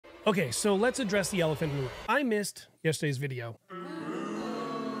Okay, so let's address the elephant in the room. I missed yesterday's video.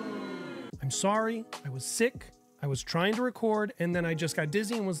 I'm sorry, I was sick. I was trying to record and then I just got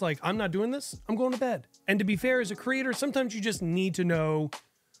dizzy and was like, I'm not doing this, I'm going to bed. And to be fair, as a creator, sometimes you just need to know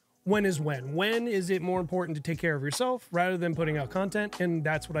when is when. When is it more important to take care of yourself rather than putting out content? And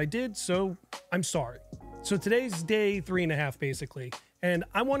that's what I did, so I'm sorry. So today's day 3.5 basically, and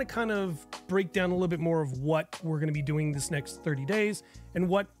I want to kind of break down a little bit more of what we're going to be doing this next 30 days and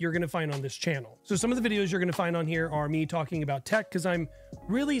what you're going to find on this channel. So some of the videos you're going to find on here are me talking about tech because I'm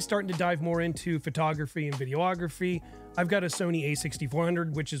really starting to dive more into photography and videography. I've got a Sony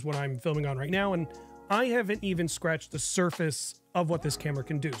a6400, which is what I'm filming on right now, and I haven't even scratched the surface of what this camera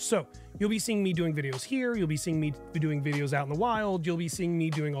can do. So you'll be seeing me doing videos here, you'll be seeing me doing videos out in the wild, you'll be seeing me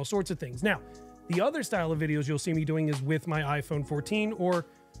doing all sorts of things. Now, the other style of videos you'll see me doing is with my iPhone 14 or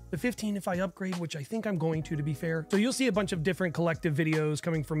the 15 if I upgrade, which I think I'm going to be fair. So you'll see a bunch of different collective videos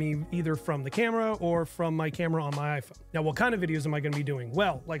coming from me, either from the camera or from my camera on my iPhone. Now, what kind of videos am I going to be doing?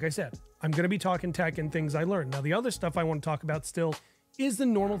 Well, like I said, I'm going to be talking tech and things I learned. Now, the other stuff I want to talk about still is the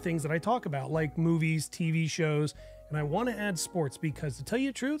normal things that I talk about, like movies, TV shows, and I want to add sports because, to tell you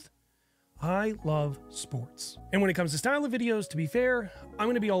the truth, I love sports. And when it comes to style of videos, to be fair, I'm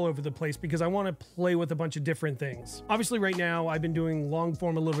going to be all over the place because I want to play with a bunch of different things. Obviously right now I've been doing long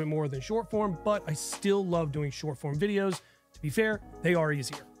form a little bit more than short form, but I still love doing short form videos. To be fair, they are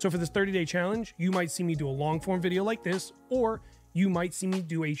easier. So for this 30-day challenge, you might see me do a long form video like this, or you might see me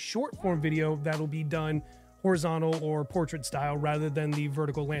do a short form video that'll be done horizontal or portrait style rather than the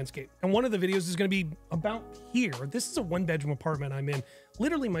vertical landscape. And one of the videos is going to be about here. This is a 1-bedroom apartment I'm in.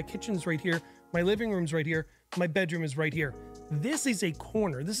 Literally my kitchen's right here, my living room's right here, my bedroom is right here. This is a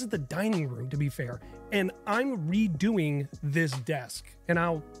corner. This is the dining room, to be fair. And I'm redoing this desk. And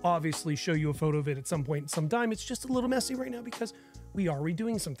I'll obviously show you a photo of it at some point sometime. It's just a little messy right now because we are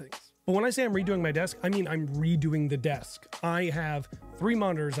redoing some things. But when I say I'm redoing my desk, I mean I'm redoing the desk. I have 3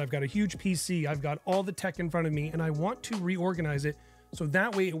 monitors, I've got a huge PC, I've got all the tech in front of me, and I want to reorganize it so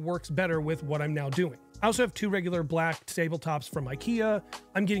that way it works better with what I'm now doing. I also have 2 regular black tabletops from IKEA.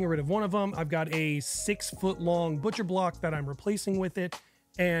 I'm getting rid of one of them. I've got a 6-foot-long butcher block that I'm replacing with it,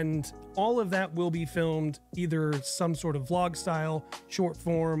 and all of that will be filmed either some sort of vlog style, short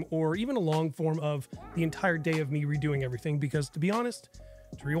form, or even a long form of the entire day of me redoing everything, because to be honest,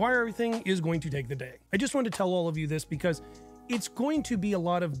 to rewire everything is going to take the day. I just wanted to tell all of you this because it's going to be a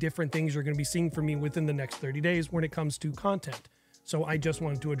lot of different things you're going to be seeing from me within the next 30 days when it comes to content. So I just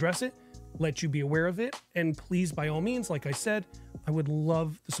wanted to address it, let you be aware of it, and please, by all means, like I said, I would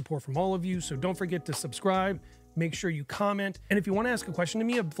love the support from all of you. So don't forget to subscribe, make sure you comment. And if you want to ask a question to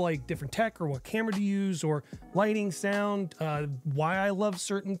me of like different tech or what camera to use or lighting, sound, why I love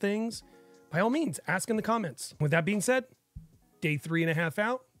certain things, by all means, ask in the comments. With that being said, day 3.5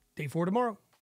 out, day 4 tomorrow.